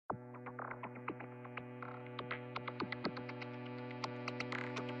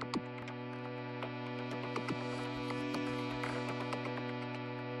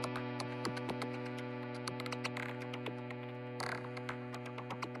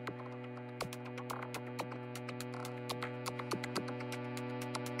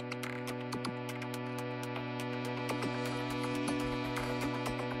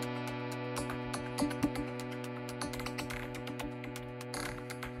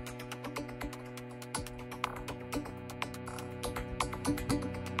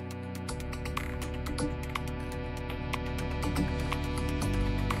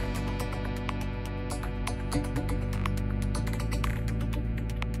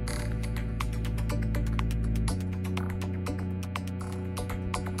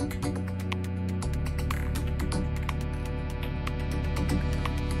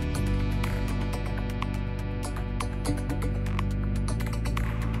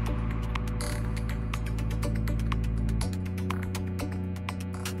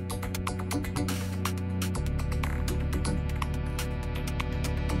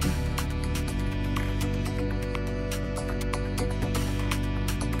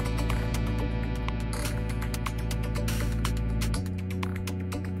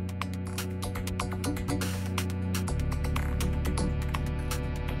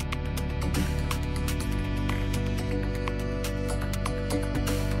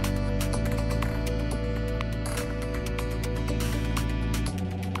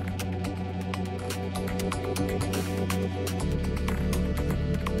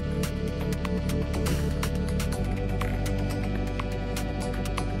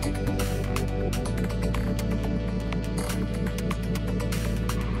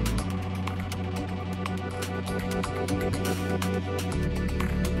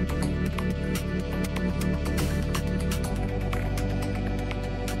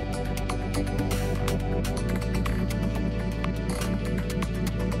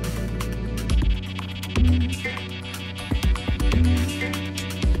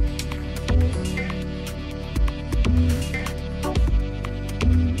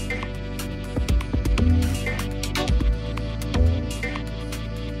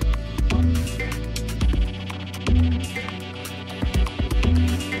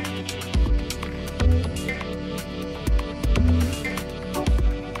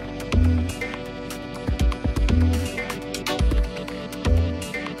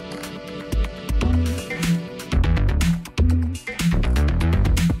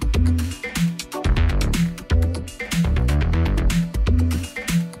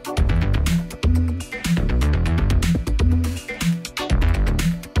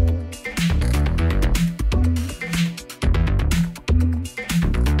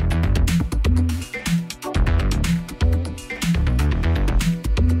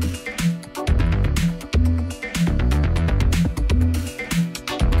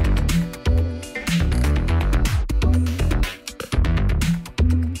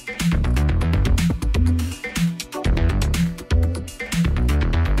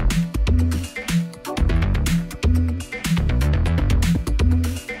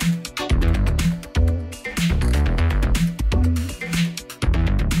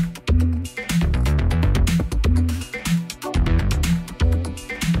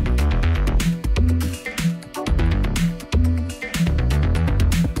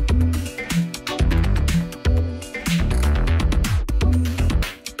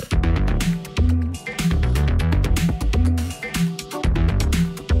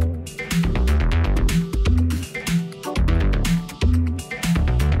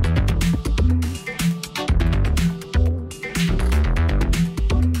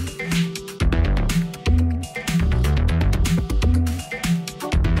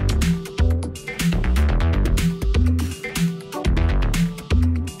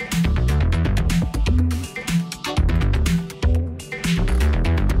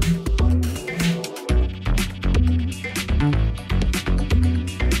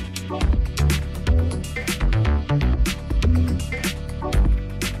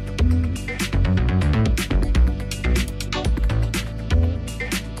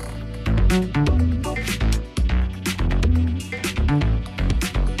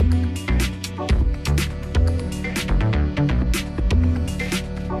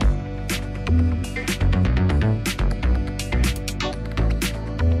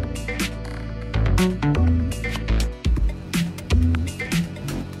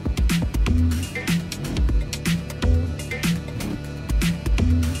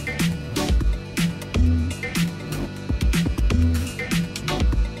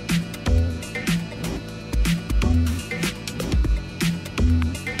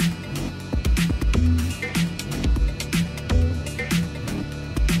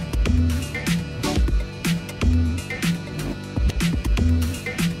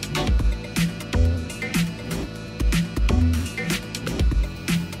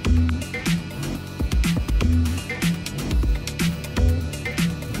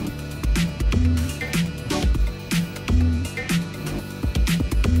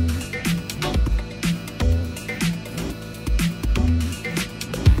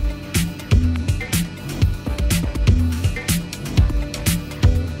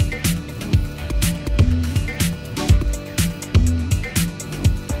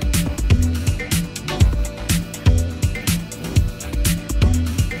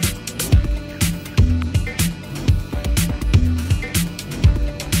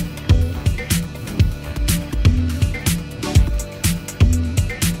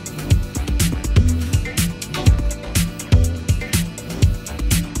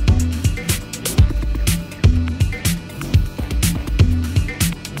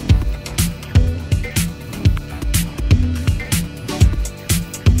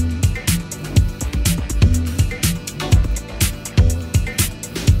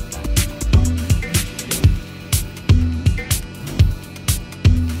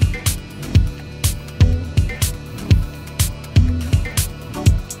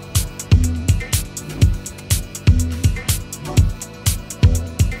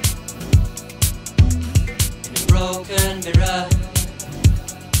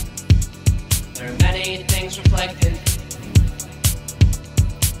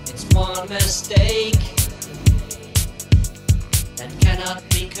one mistake that cannot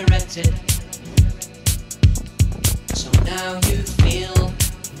be corrected. So now you feel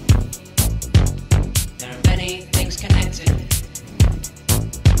there are many things connected.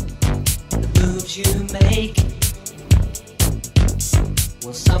 The moves you make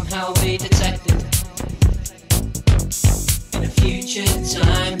will somehow be detected in a future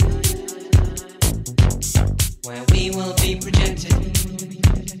time where we will be projected.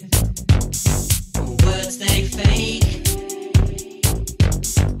 The words they fake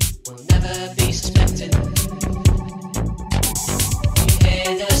will never be suspected. You hear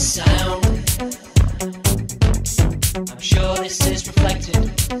the sound, I'm sure this is reflected.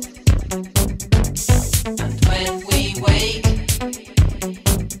 And when we wake,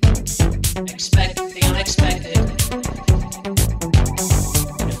 expect the unexpected.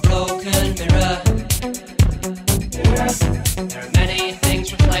 In a broken mirror, there are many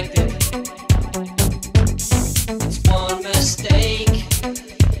things reflected. It's one mistake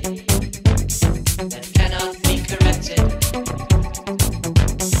that cannot be corrected.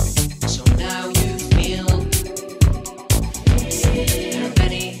 So now you feel there are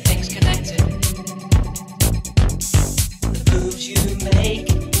many things connected. The moves you make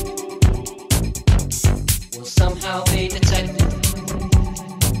will somehow be detected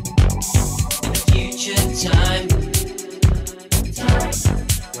in a future time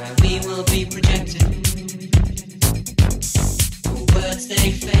where we will be projected. The words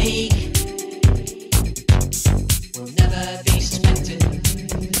they fake will never be suspected.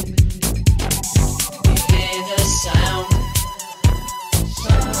 You hear the sound,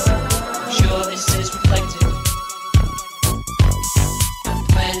 I'm sure this is reflected. And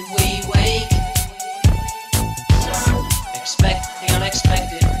when we wake, expect the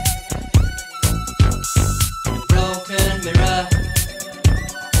unexpected. In a broken mirror,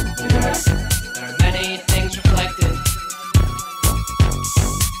 there are many things reflected.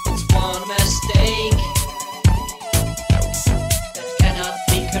 It's one mistake that cannot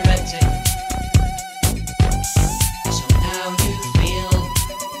be corrected. So now you feel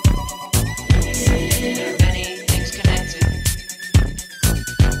there are many things connected.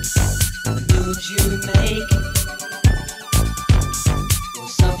 The moves you make will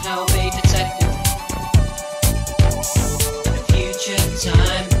somehow be detected in a future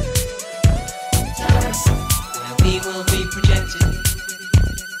time where we will be projected.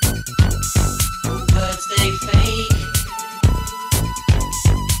 The words they fake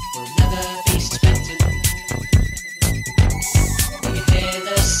will never be suspected. You hear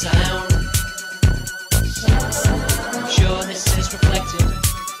the sound, I'm sure this is reflected.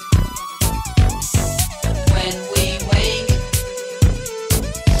 And when we wake,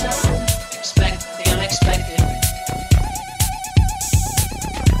 expect the unexpected.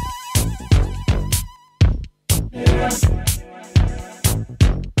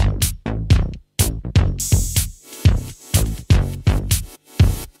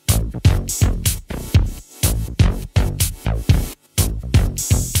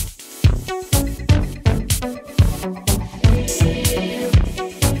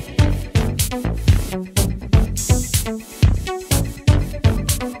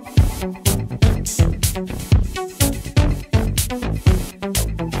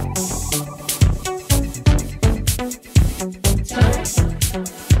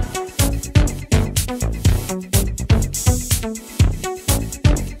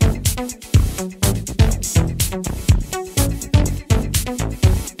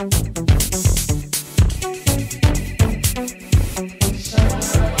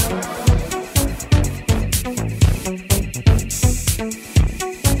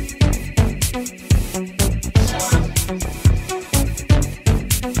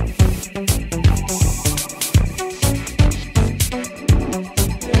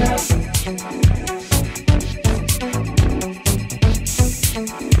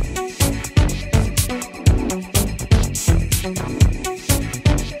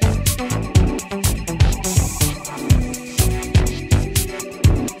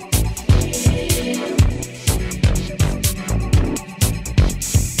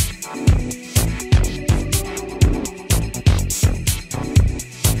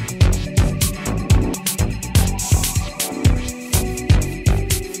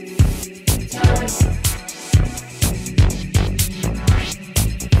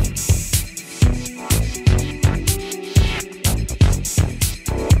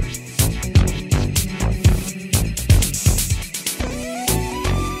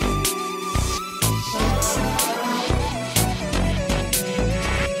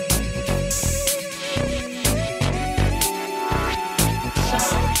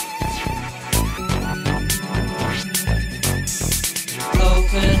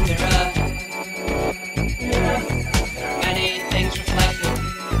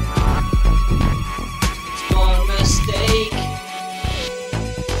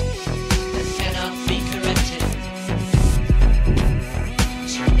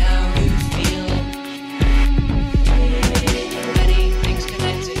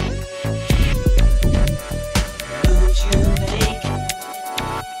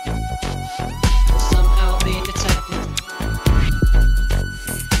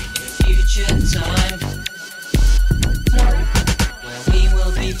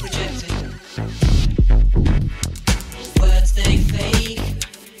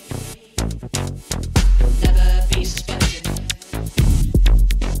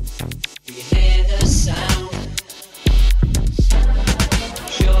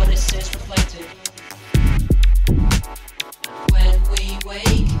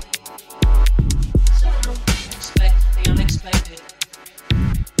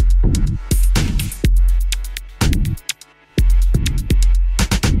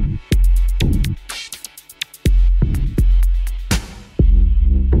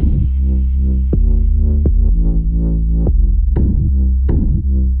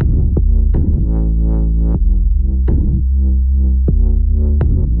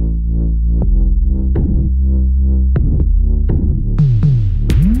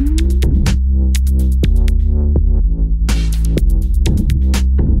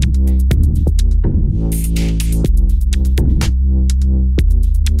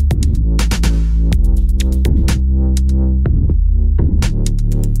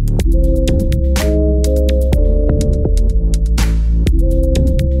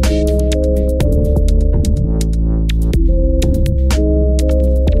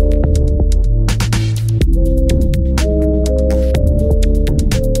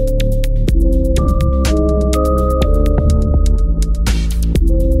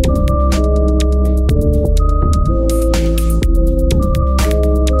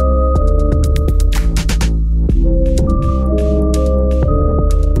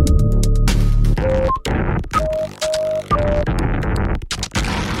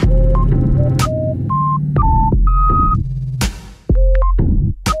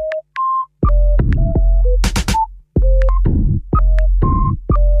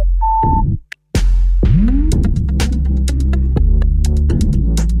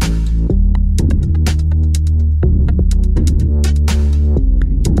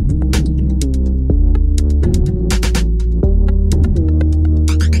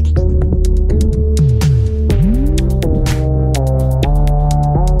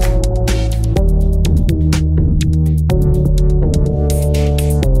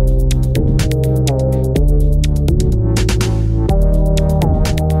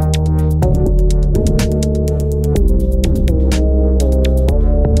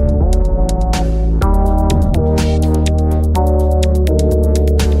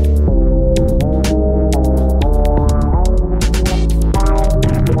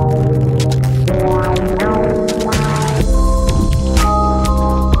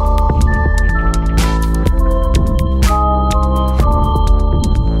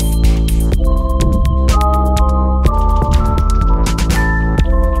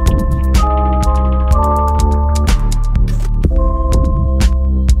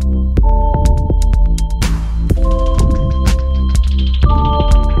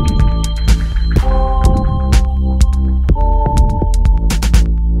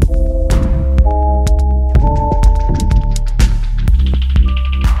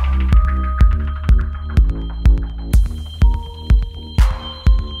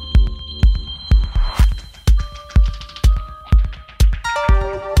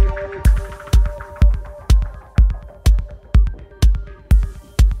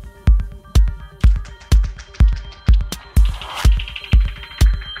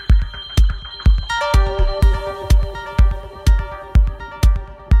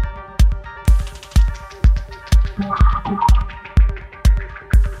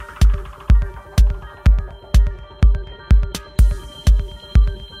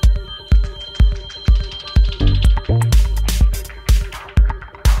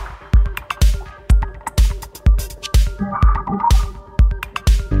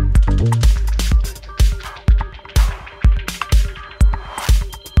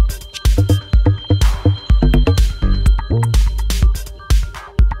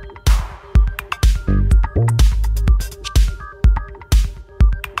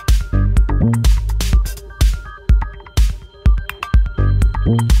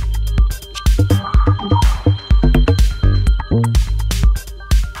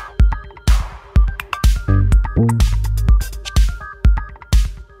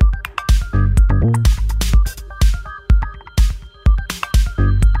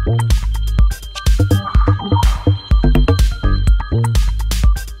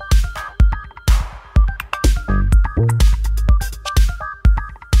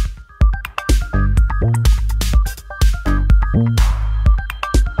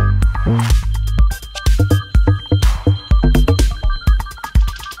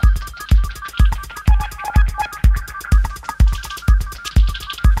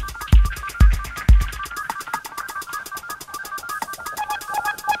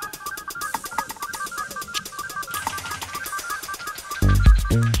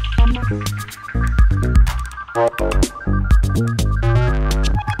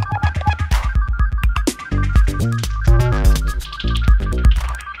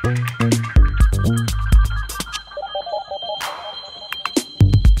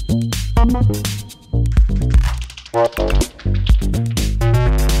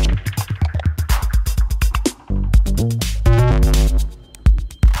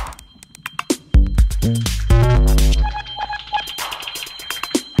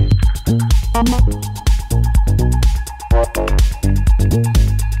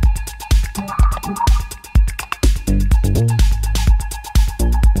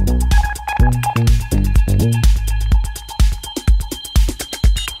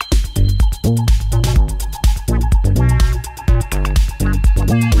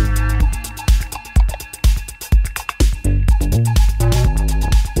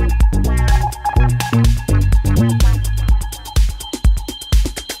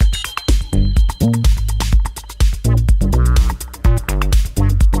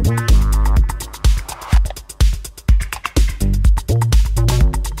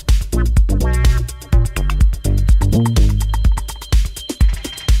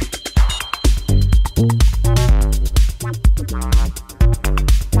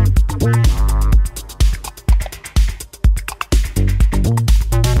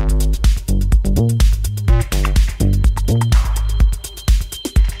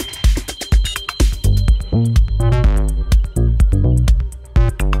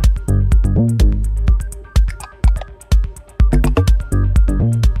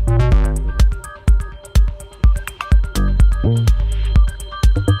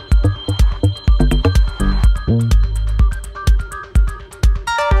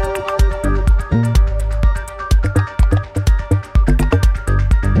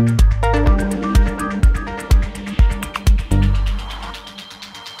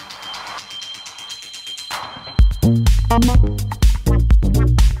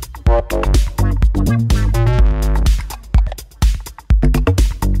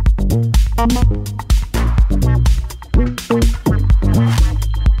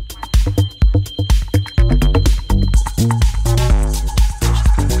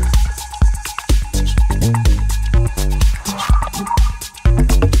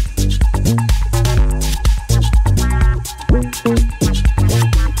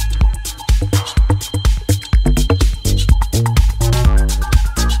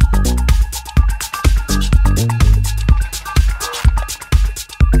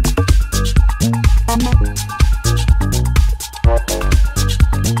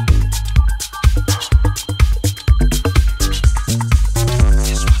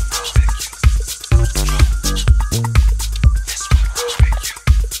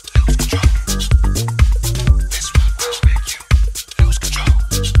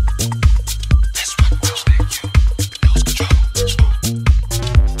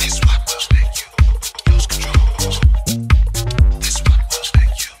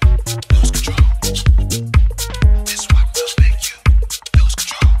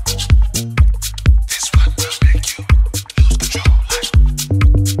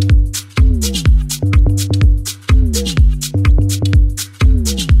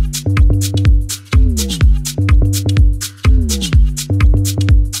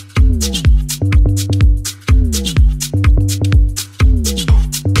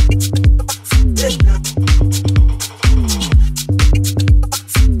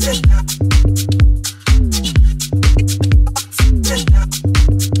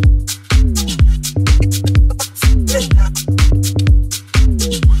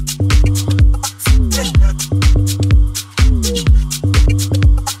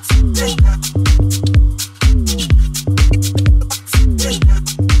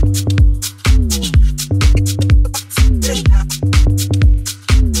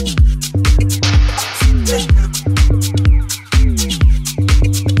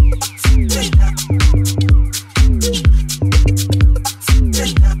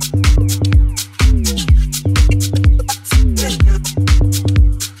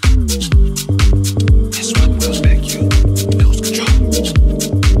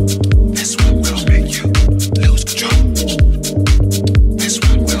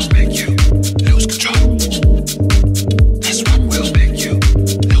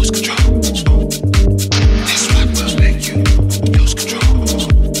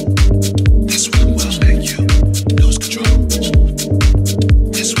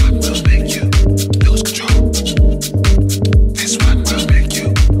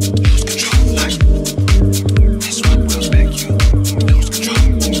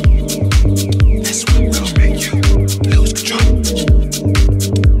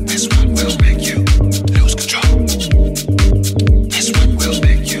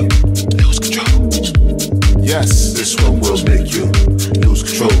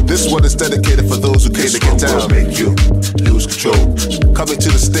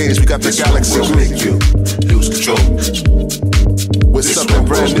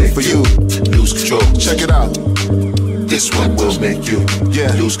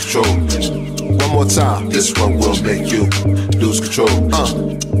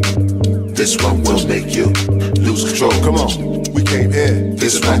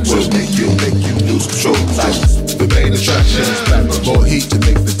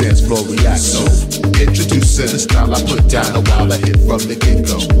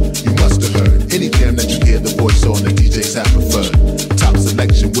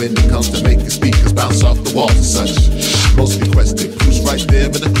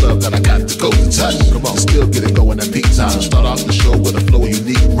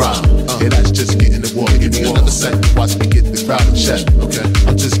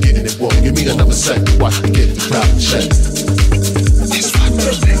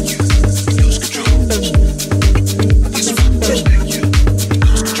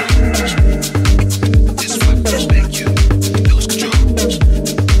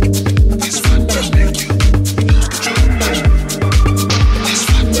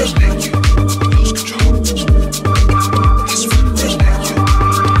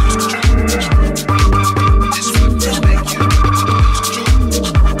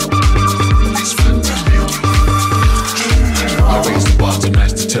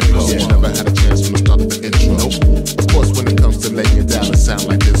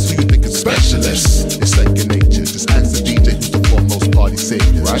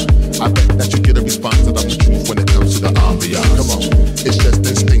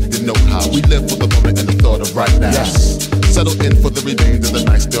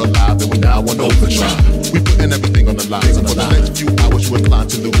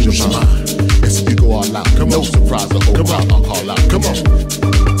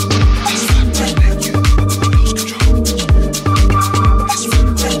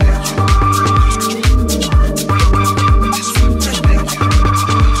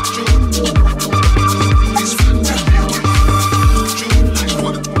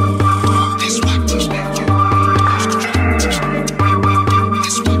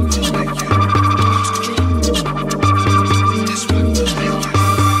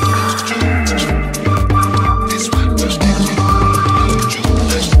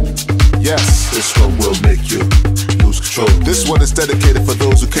 Yes, this one will make you lose control. This one is dedicated for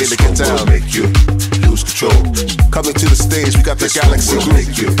those who came to get down. This one will make you lose control. Coming to the stage, we got the This Galaxy one will Group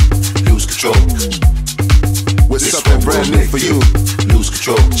make you lose control. with This something one brand will new make for you you. lose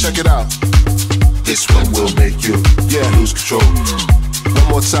control. Check it out. This one will make you lose control. One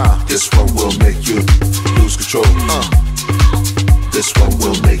more time. This one will make you lose control. This one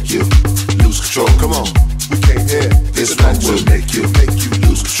will make you lose control. Come on, we came here. This one will make you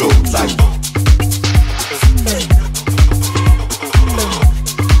lose control. Like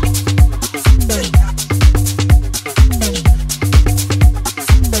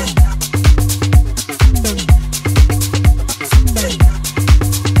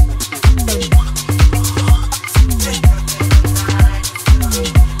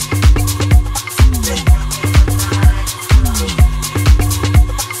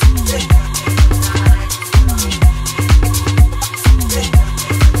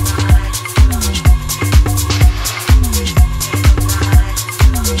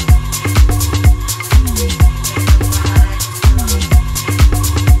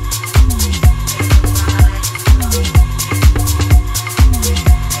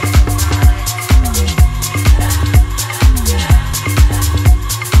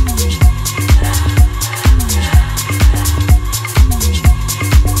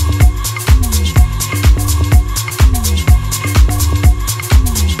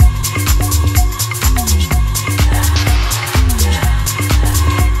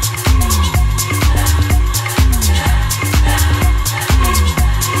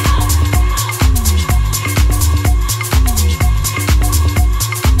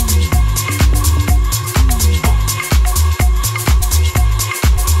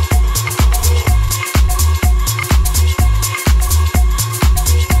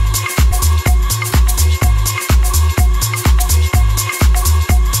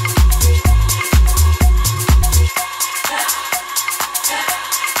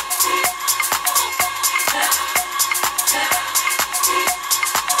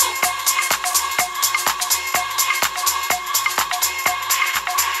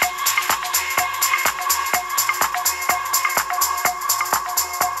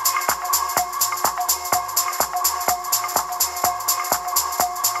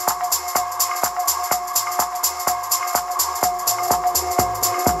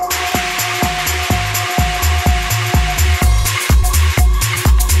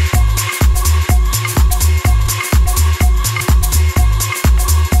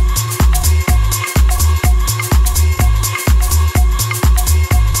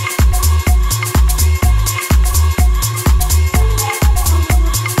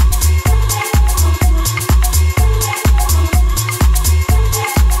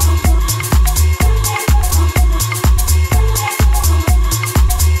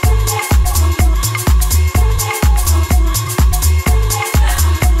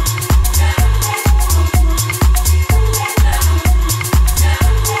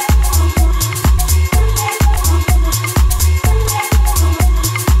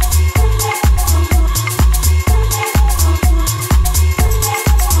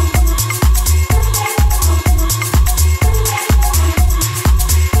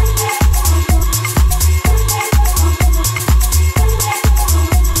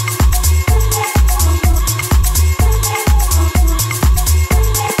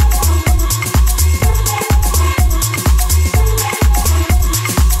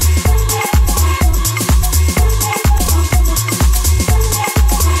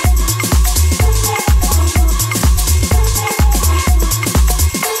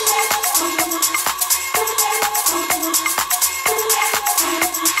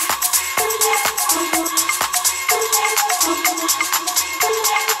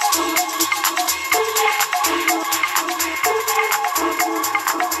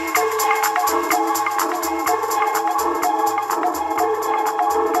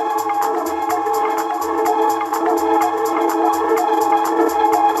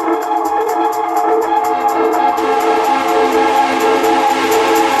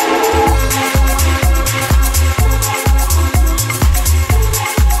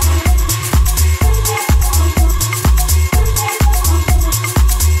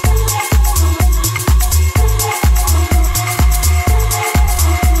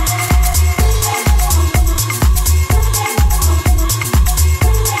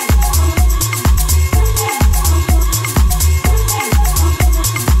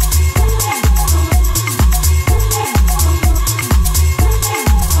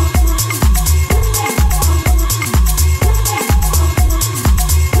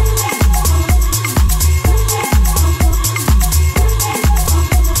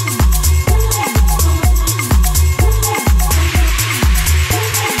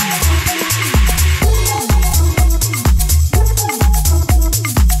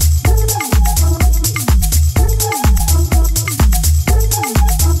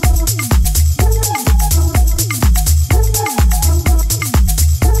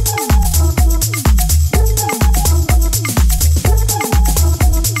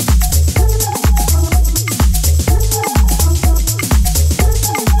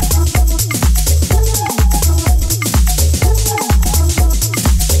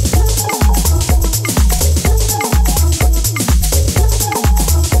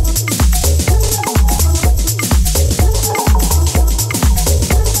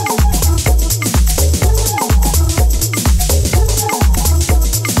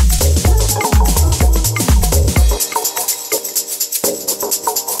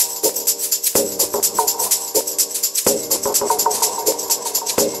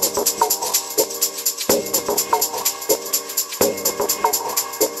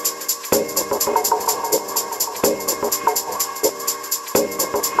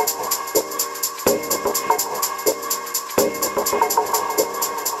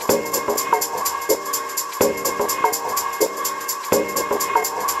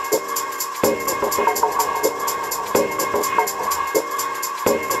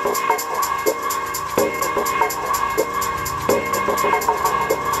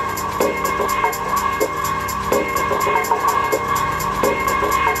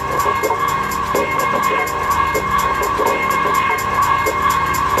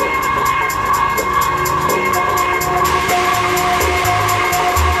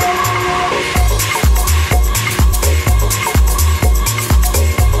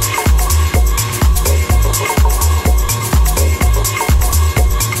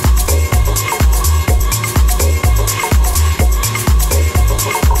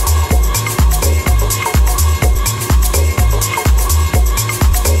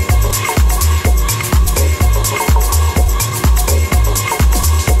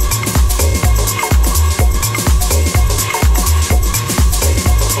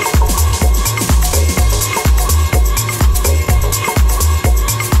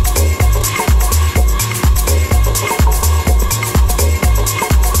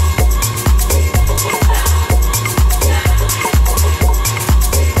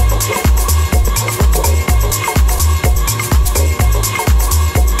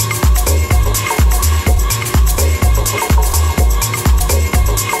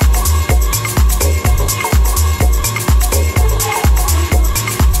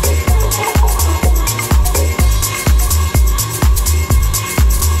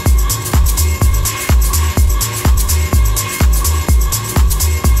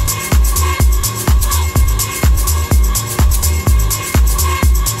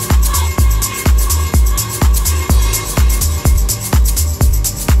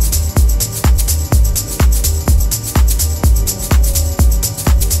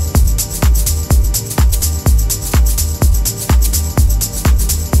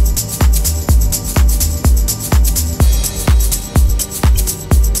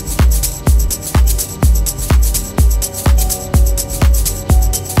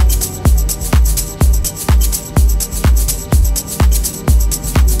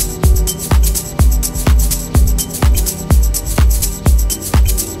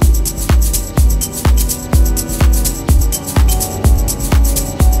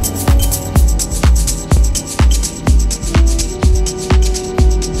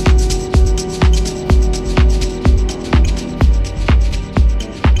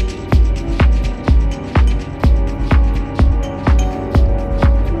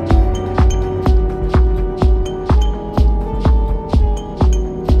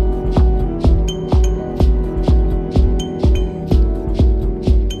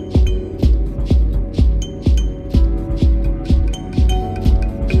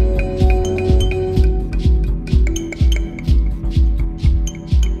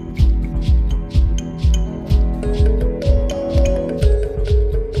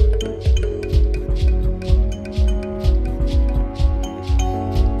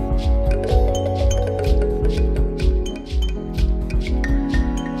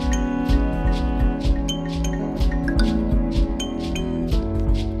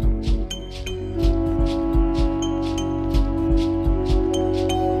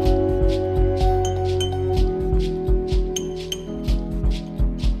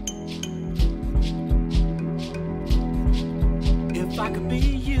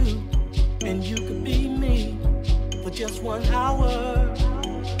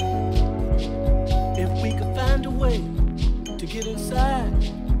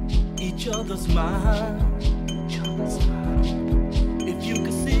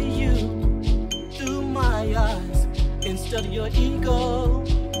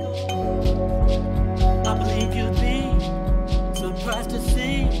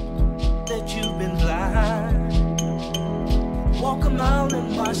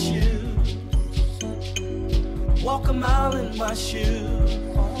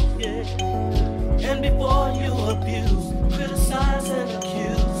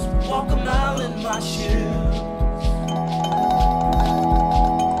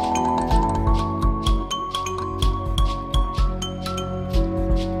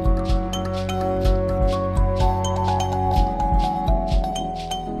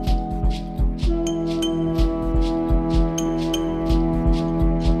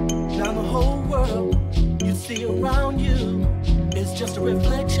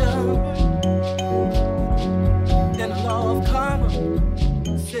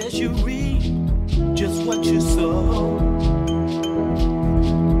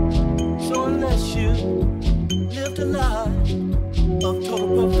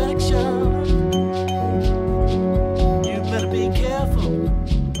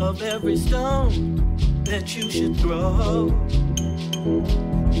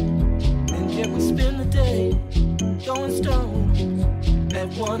at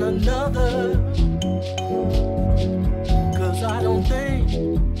one another. 'Cause I don't think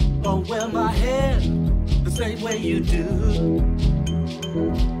or wear my hair the same way you do.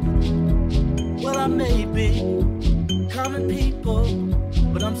 Well, I may be common people,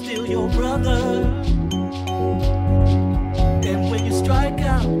 but I'm still your brother. And when you strike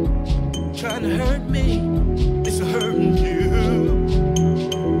out trying to hurt me, it's hurting you.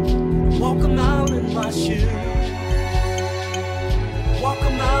 Walk a mile in my shoes. Walk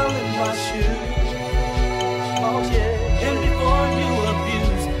a mile in my shoes. Oh yeah. And before you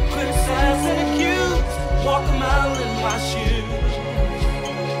abuse, criticize and accuse, walk a mile in my shoes.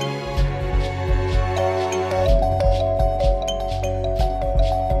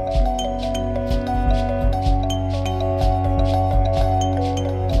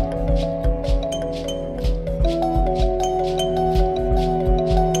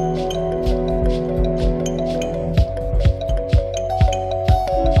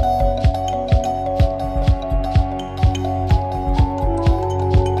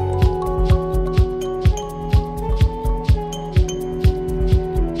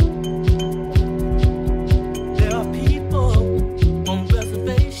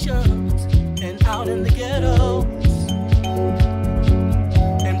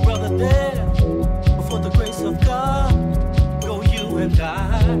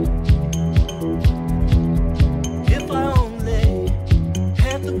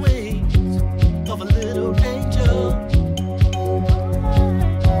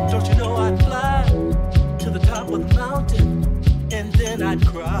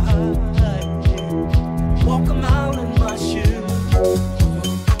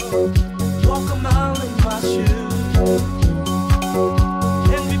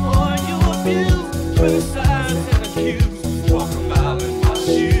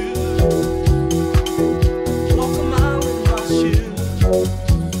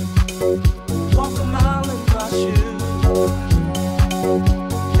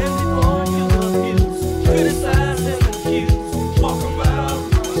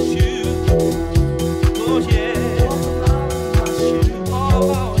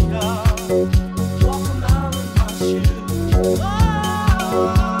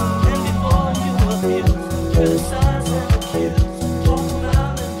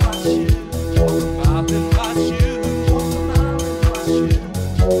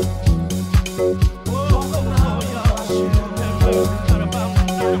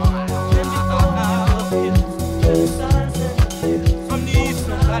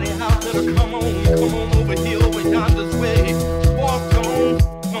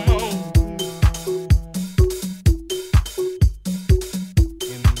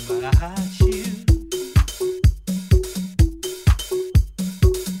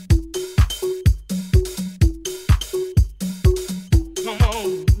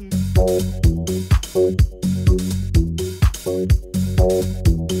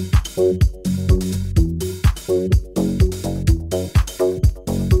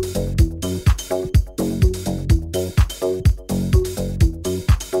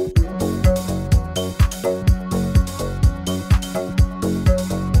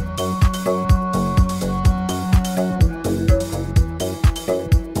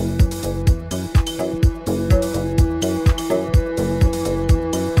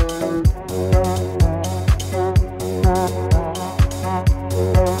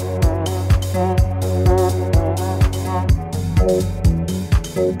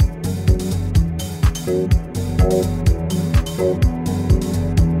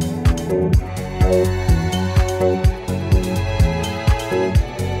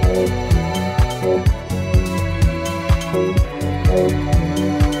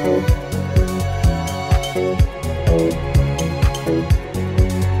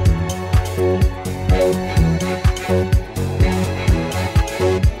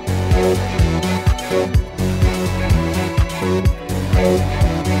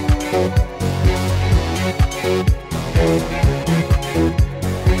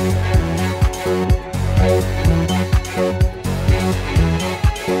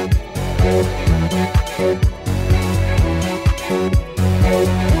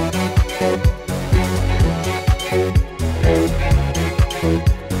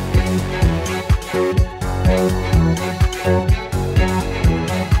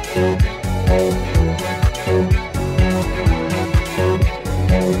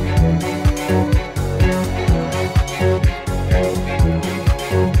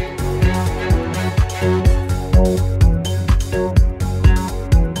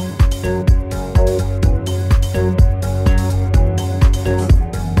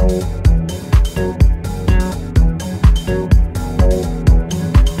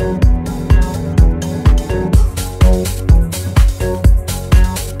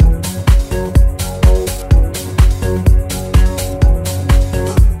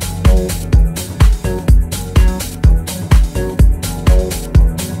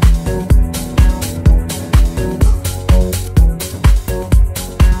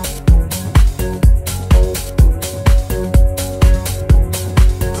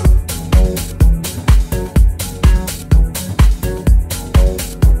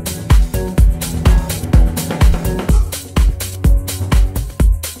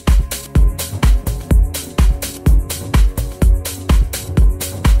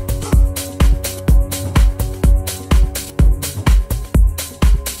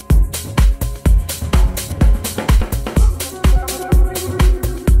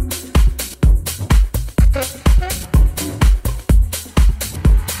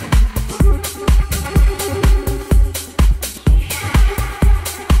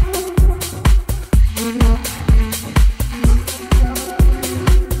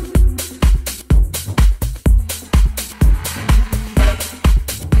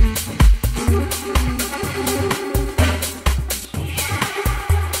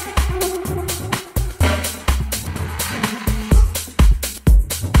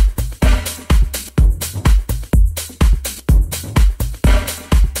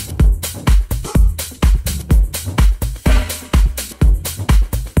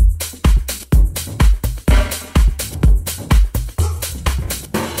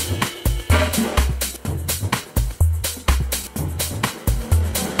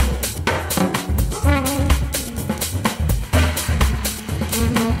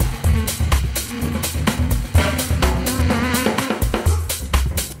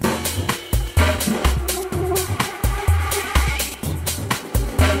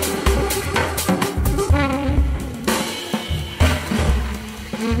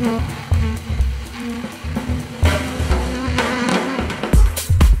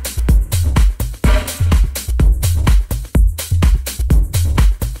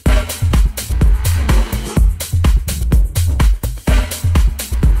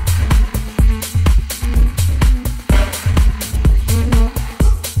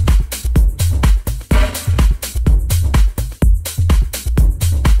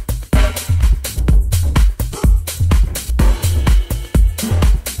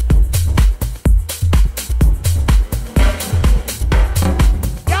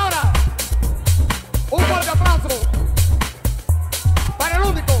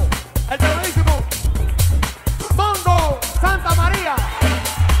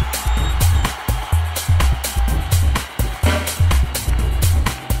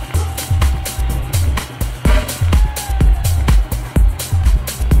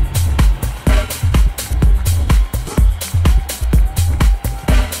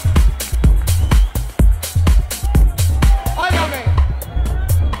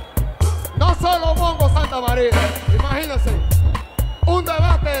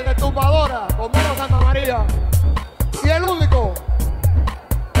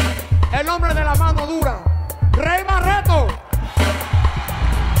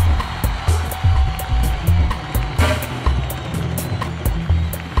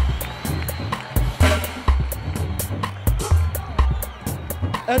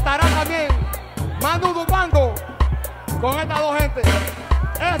 Estará también Manu Dupango con estas dos gentes.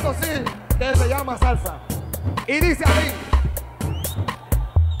 Eso sí, que se llama salsa. Y dice así.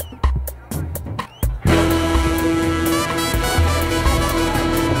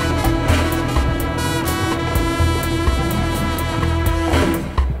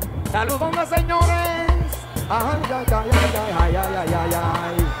 Saludos, señores. Ay, ay, ay, ay, ay, ay, ay,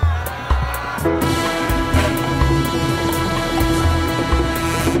 ay.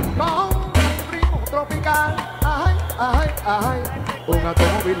 Con un ritmo tropical, ay, ay, ay, un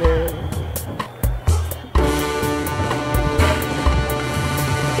automóvil.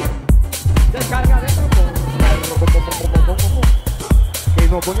 Descarga de tambor, y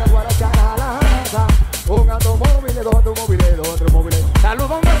no pone a guarachar a la nada. Un automóvil, dos automóviles, dos automóviles.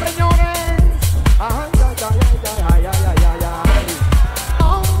 Saludos, señores. Ay, ay, ay, ay, ay, ay, ay, ay, ay.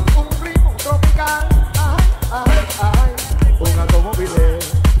 Con un ritmo tropical, ay, ay, ay, un automóvil.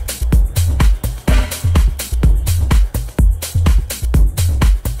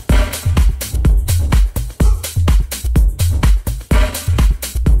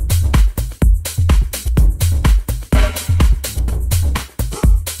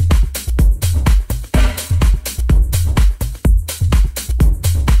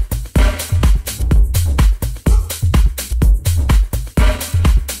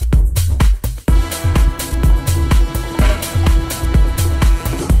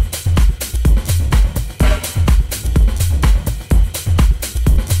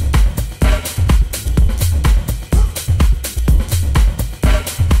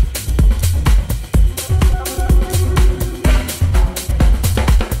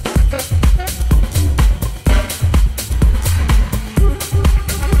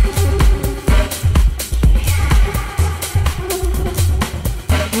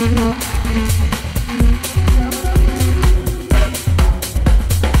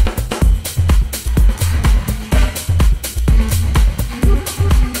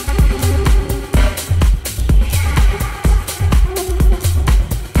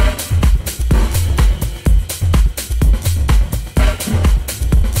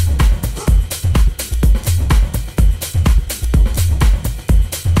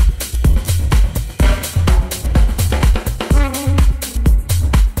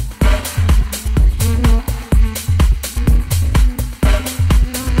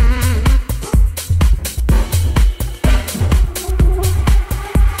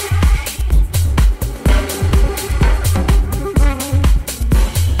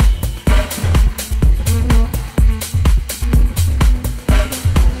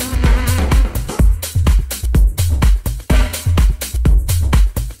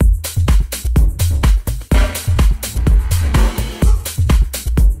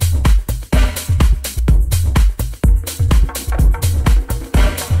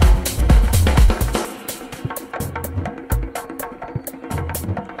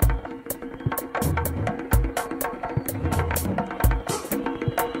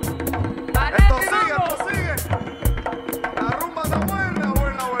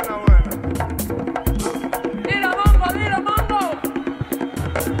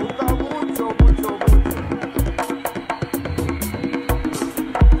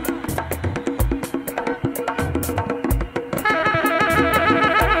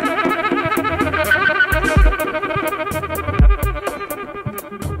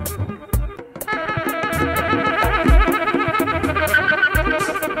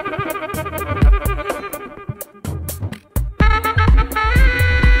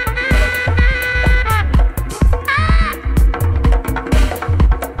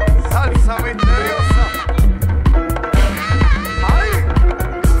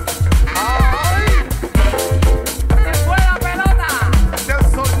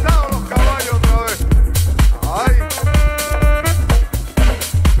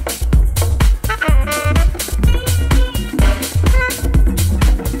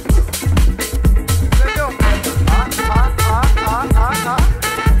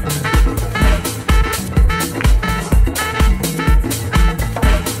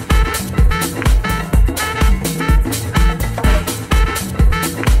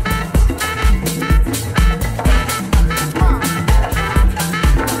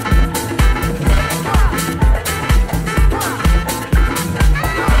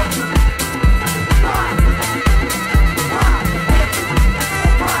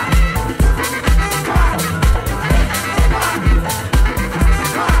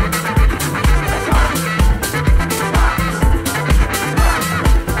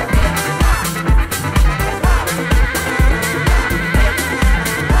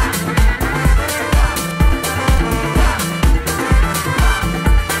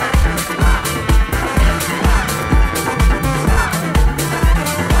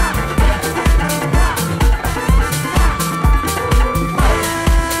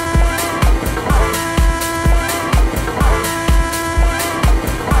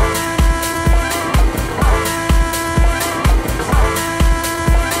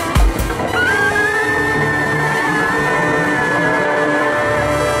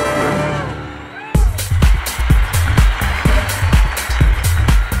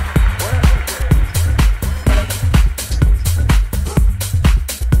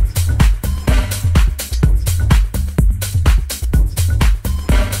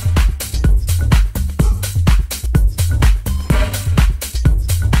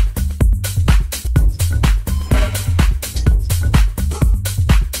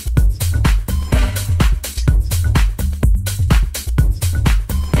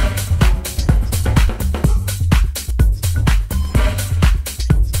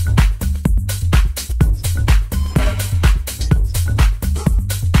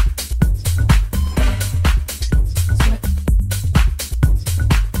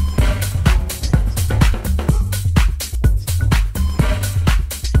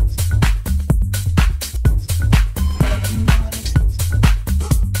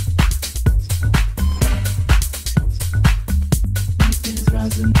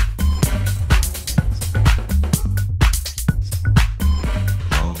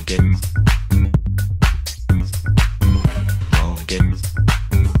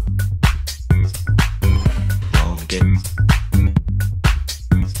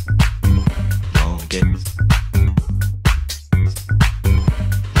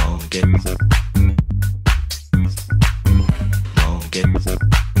 Sweating,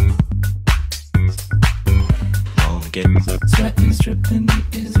 stripping,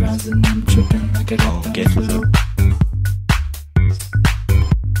 heat is rising, I'm tripping like I got the flu.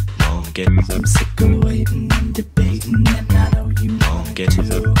 I'm sick of waiting and debating, and I know you wanna get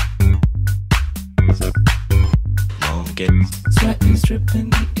to. Sweating,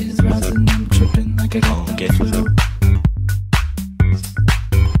 stripping, heat is rising, I'm tripping like I got the flu.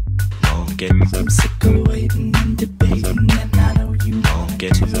 I'm sick of waiting and debating, and I know you wanna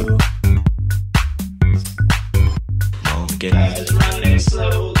get to. Eyes running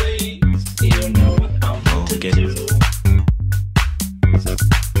slowly, you know what I'm going to do.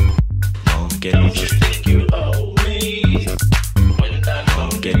 Don't you think you owe me when I come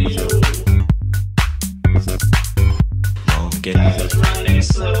to you? Eyes running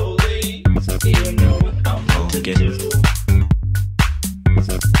slowly, you know what I'm going to do.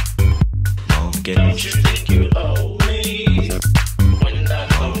 Don't you think you owe me when I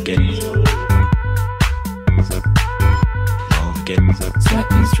come to you?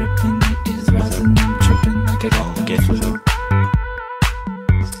 Sweating, stripping, heat is rising, I'm tripping like I got the flu.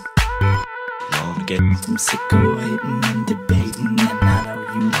 I'm sick of waiting and debating, and I know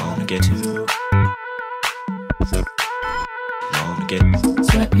you wanna get to.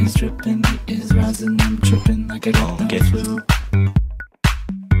 Sweating, stripping, heat is rising, I'm tripping like I got the flu.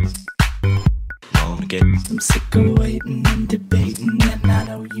 I'm sick of waiting and debating, and I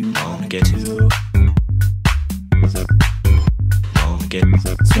know you wanna get to.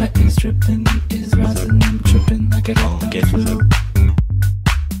 Sweating, stripping, heat is rising, I'm tripping like I got the flu.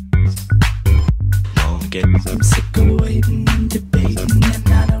 I'm sick of waiting and debating, and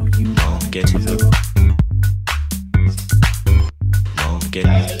I know you wanna get to.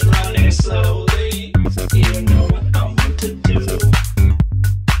 Eyes running slowly, you know what I'm going to do.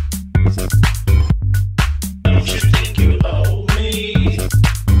 Don't you think you owe me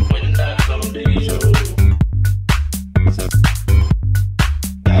when I come to you?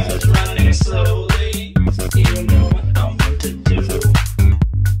 Eyes running slowly, you know what I'm going to do.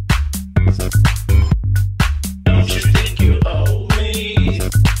 Don't you think you owe me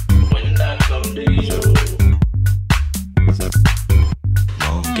when I come to you?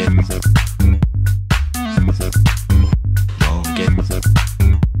 Get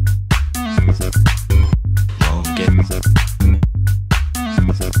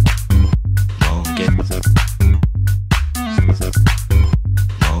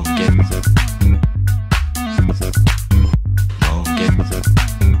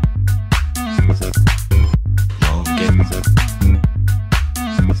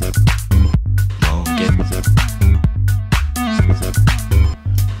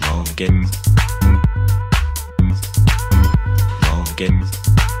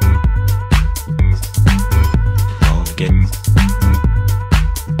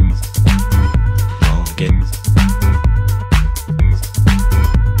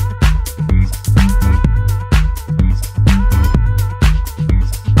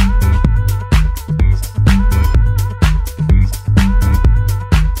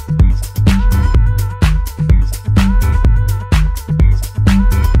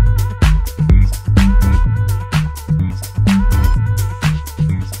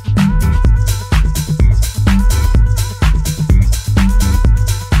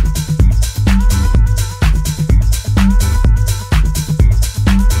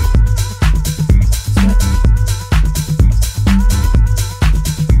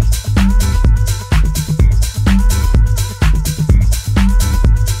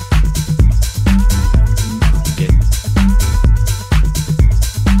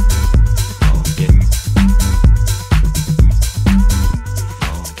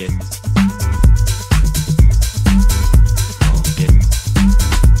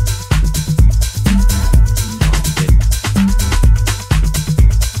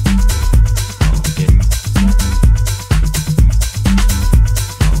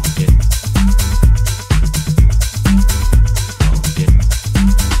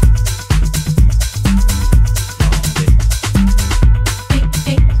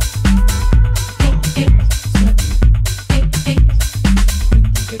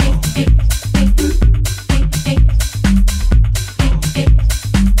on.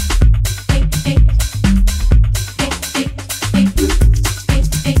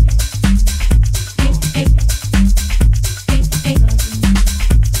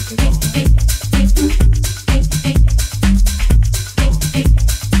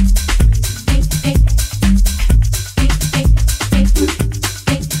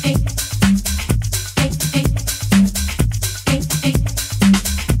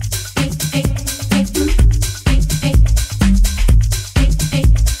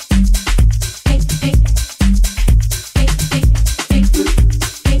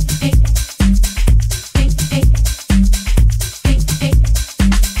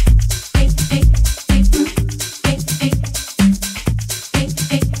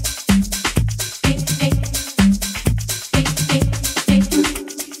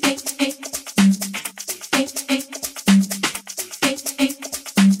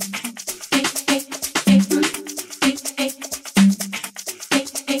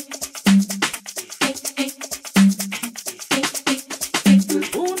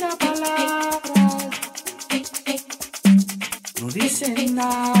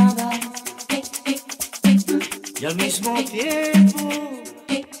 nada y al mismo tiempo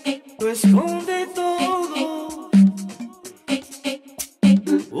lo esconde todo.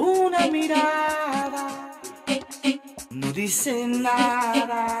 Una mirada no dice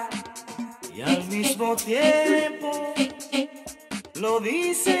nada y al mismo tiempo lo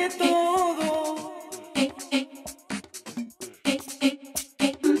dice todo.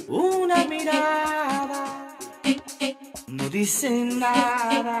 Una mirada no dice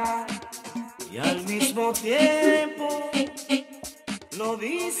nada y al mismo tiempo lo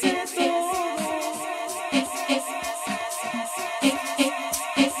dice todo.